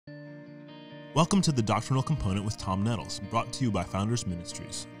Welcome to the Doctrinal Component with Tom Nettles, brought to you by Founders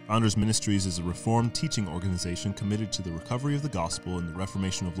Ministries. Founders Ministries is a Reformed teaching organization committed to the recovery of the gospel and the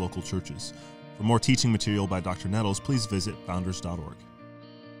reformation of local churches. For more teaching material by Dr. Nettles, please visit founders.org.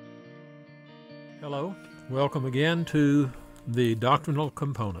 Hello, welcome again to the Doctrinal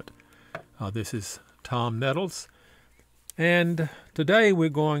Component. This is Tom Nettles, and today we're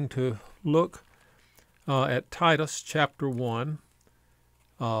going to look at Titus chapter 1,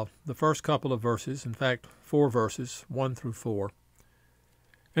 the first couple of verses, in fact, 4 verses, 1 through 4.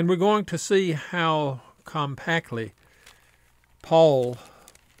 And we're going to see how compactly Paul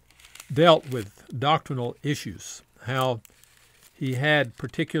dealt with doctrinal issues, how he had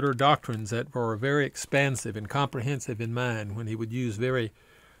particular doctrines that were very expansive and comprehensive in mind when he would use very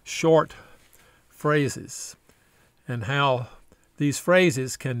short phrases, and how these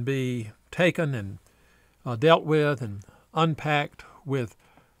phrases can be taken and dealt with and unpacked with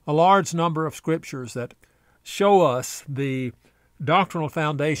a large number of scriptures that show us the doctrinal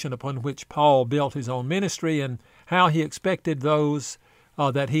foundation upon which Paul built his own ministry and how he expected those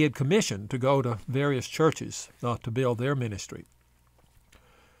that he had commissioned to go to various churches to build their ministry.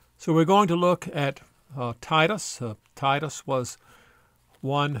 So we're going to look at Titus. Titus was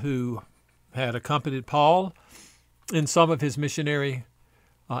one who had accompanied Paul in some of his missionary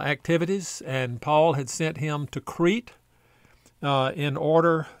activities, and Paul had sent him to Crete in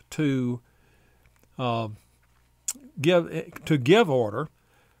order to give order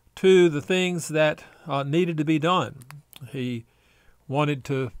to the things that needed to be done. He wanted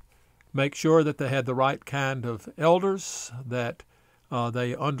to make sure that they had the right kind of elders, that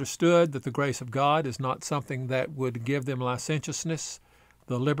they understood that the grace of God is not something that would give them licentiousness,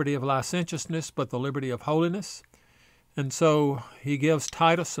 the liberty of licentiousness, but the liberty of holiness. And so he gives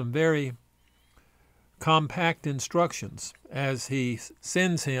Titus some very compact instructions as he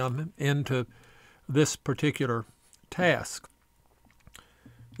sends him into this particular task.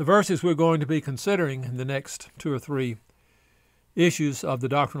 The verses we're going to be considering in the next 2 or 3 issues of the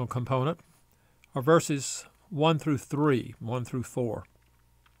doctrinal component are verses 1 through 3, 1 through 4.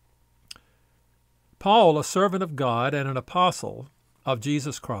 Paul, a servant of God and an apostle of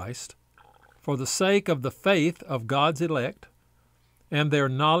Jesus Christ, for the sake of the faith of God's elect and their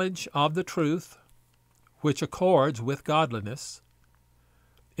knowledge of the truth, which accords with godliness,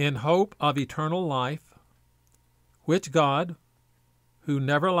 in hope of eternal life, which God, who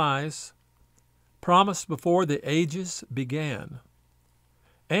never lies, promised before the ages began,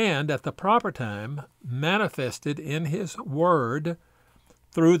 and at the proper time manifested in his word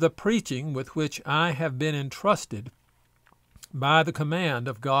through the preaching with which I have been entrusted by the command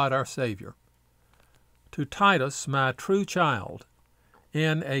of God our Savior. To Titus, my true child,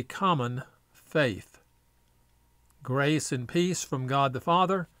 in a common faith. Grace and peace from God the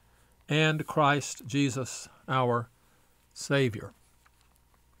Father and Christ Jesus our Savior.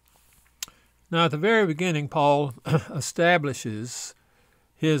 Now, at the very beginning, Paul establishes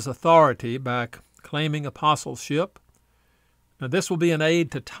his authority by claiming apostleship. Now, this will be an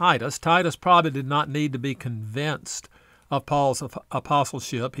aid to Titus. Titus probably did not need to be convinced of Paul's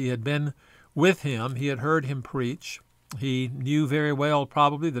apostleship. He had been with him. He had heard him preach. He knew very well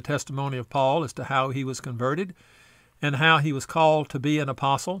probably the testimony of Paul as to how he was converted and how he was called to be an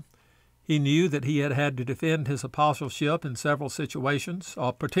apostle. He knew that he had had to defend his apostleship in several situations,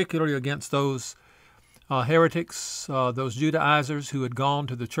 particularly against those heretics, those Judaizers who had gone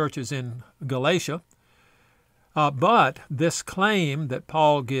to the churches in Galatia. But this claim that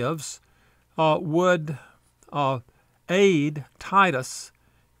Paul gives would aid Titus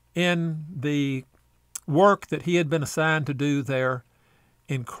in the work that he had been assigned to do there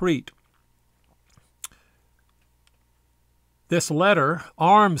in Crete. This letter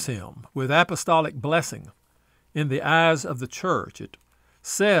arms him with apostolic blessing in the eyes of the church. It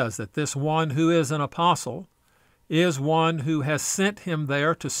says that this one who is an apostle is one who has sent him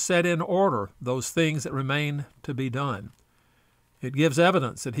there to set in order those things that remain to be done. It gives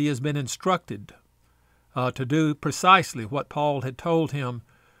evidence that he has been instructed to do precisely what Paul had told him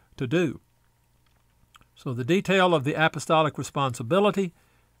to do. So the detail of the apostolic responsibility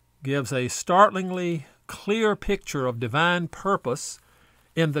gives a startlingly clear picture of divine purpose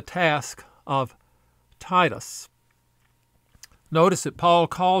in the task of Titus. Notice that Paul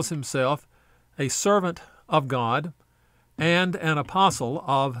calls himself a servant of God and an apostle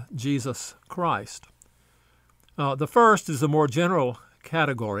of Jesus Christ. The first is the more general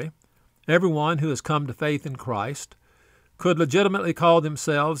category. Everyone who has come to faith in Christ could legitimately call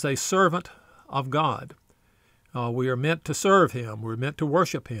themselves a servant of God. We are meant to serve Him. We're meant to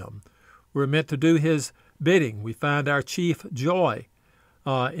worship Him. We're meant to do His bidding. We find our chief joy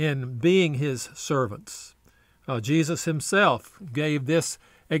in being his servants. Jesus himself gave this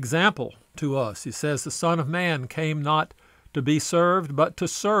example to us. He says, the Son of Man came not to be served, but to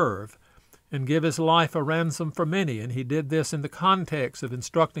serve and give his life a ransom for many. And he did this in the context of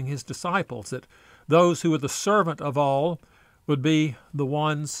instructing his disciples that those who were the servant of all would be the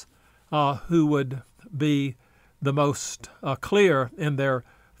ones who would be the most clear in their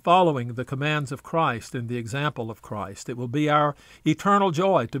following the commands of Christ and the example of Christ. It will be our eternal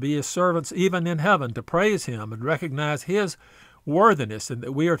joy to be his servants even in heaven, to praise him and recognize his worthiness, and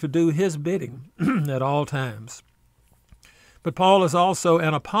that we are to do his bidding at all times. But Paul is also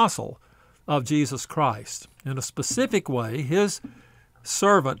an apostle of Jesus Christ. In a specific way, his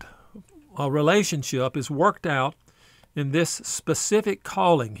servant relationship is worked out in this specific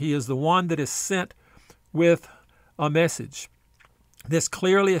calling. He is the one that is sent with a message. This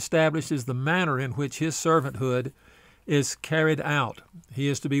clearly establishes the manner in which his servanthood is carried out. He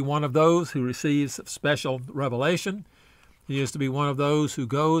is to be one of those who receives special revelation. He is to be one of those who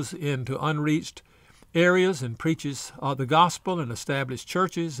goes into unreached areas and preaches the gospel and establishes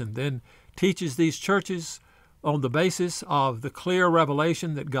churches, and then teaches these churches on the basis of the clear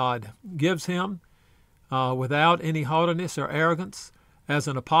revelation that God gives him without any haughtiness or arrogance. As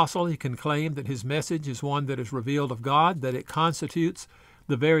an apostle, he can claim that his message is one that is revealed of God, that it constitutes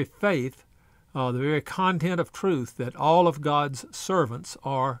the very faith, the very content of truth that all of God's servants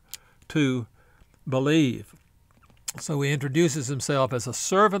are to believe. So he introduces himself as a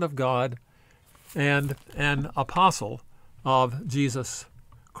servant of God and an apostle of Jesus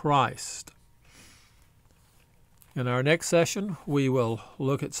Christ. In our next session, we will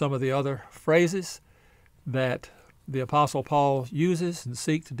look at some of the other phrases that the Apostle Paul uses and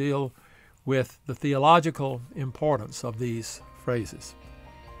seek to deal with the theological importance of these phrases.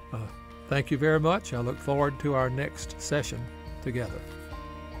 Thank you very much. I look forward to our next session together.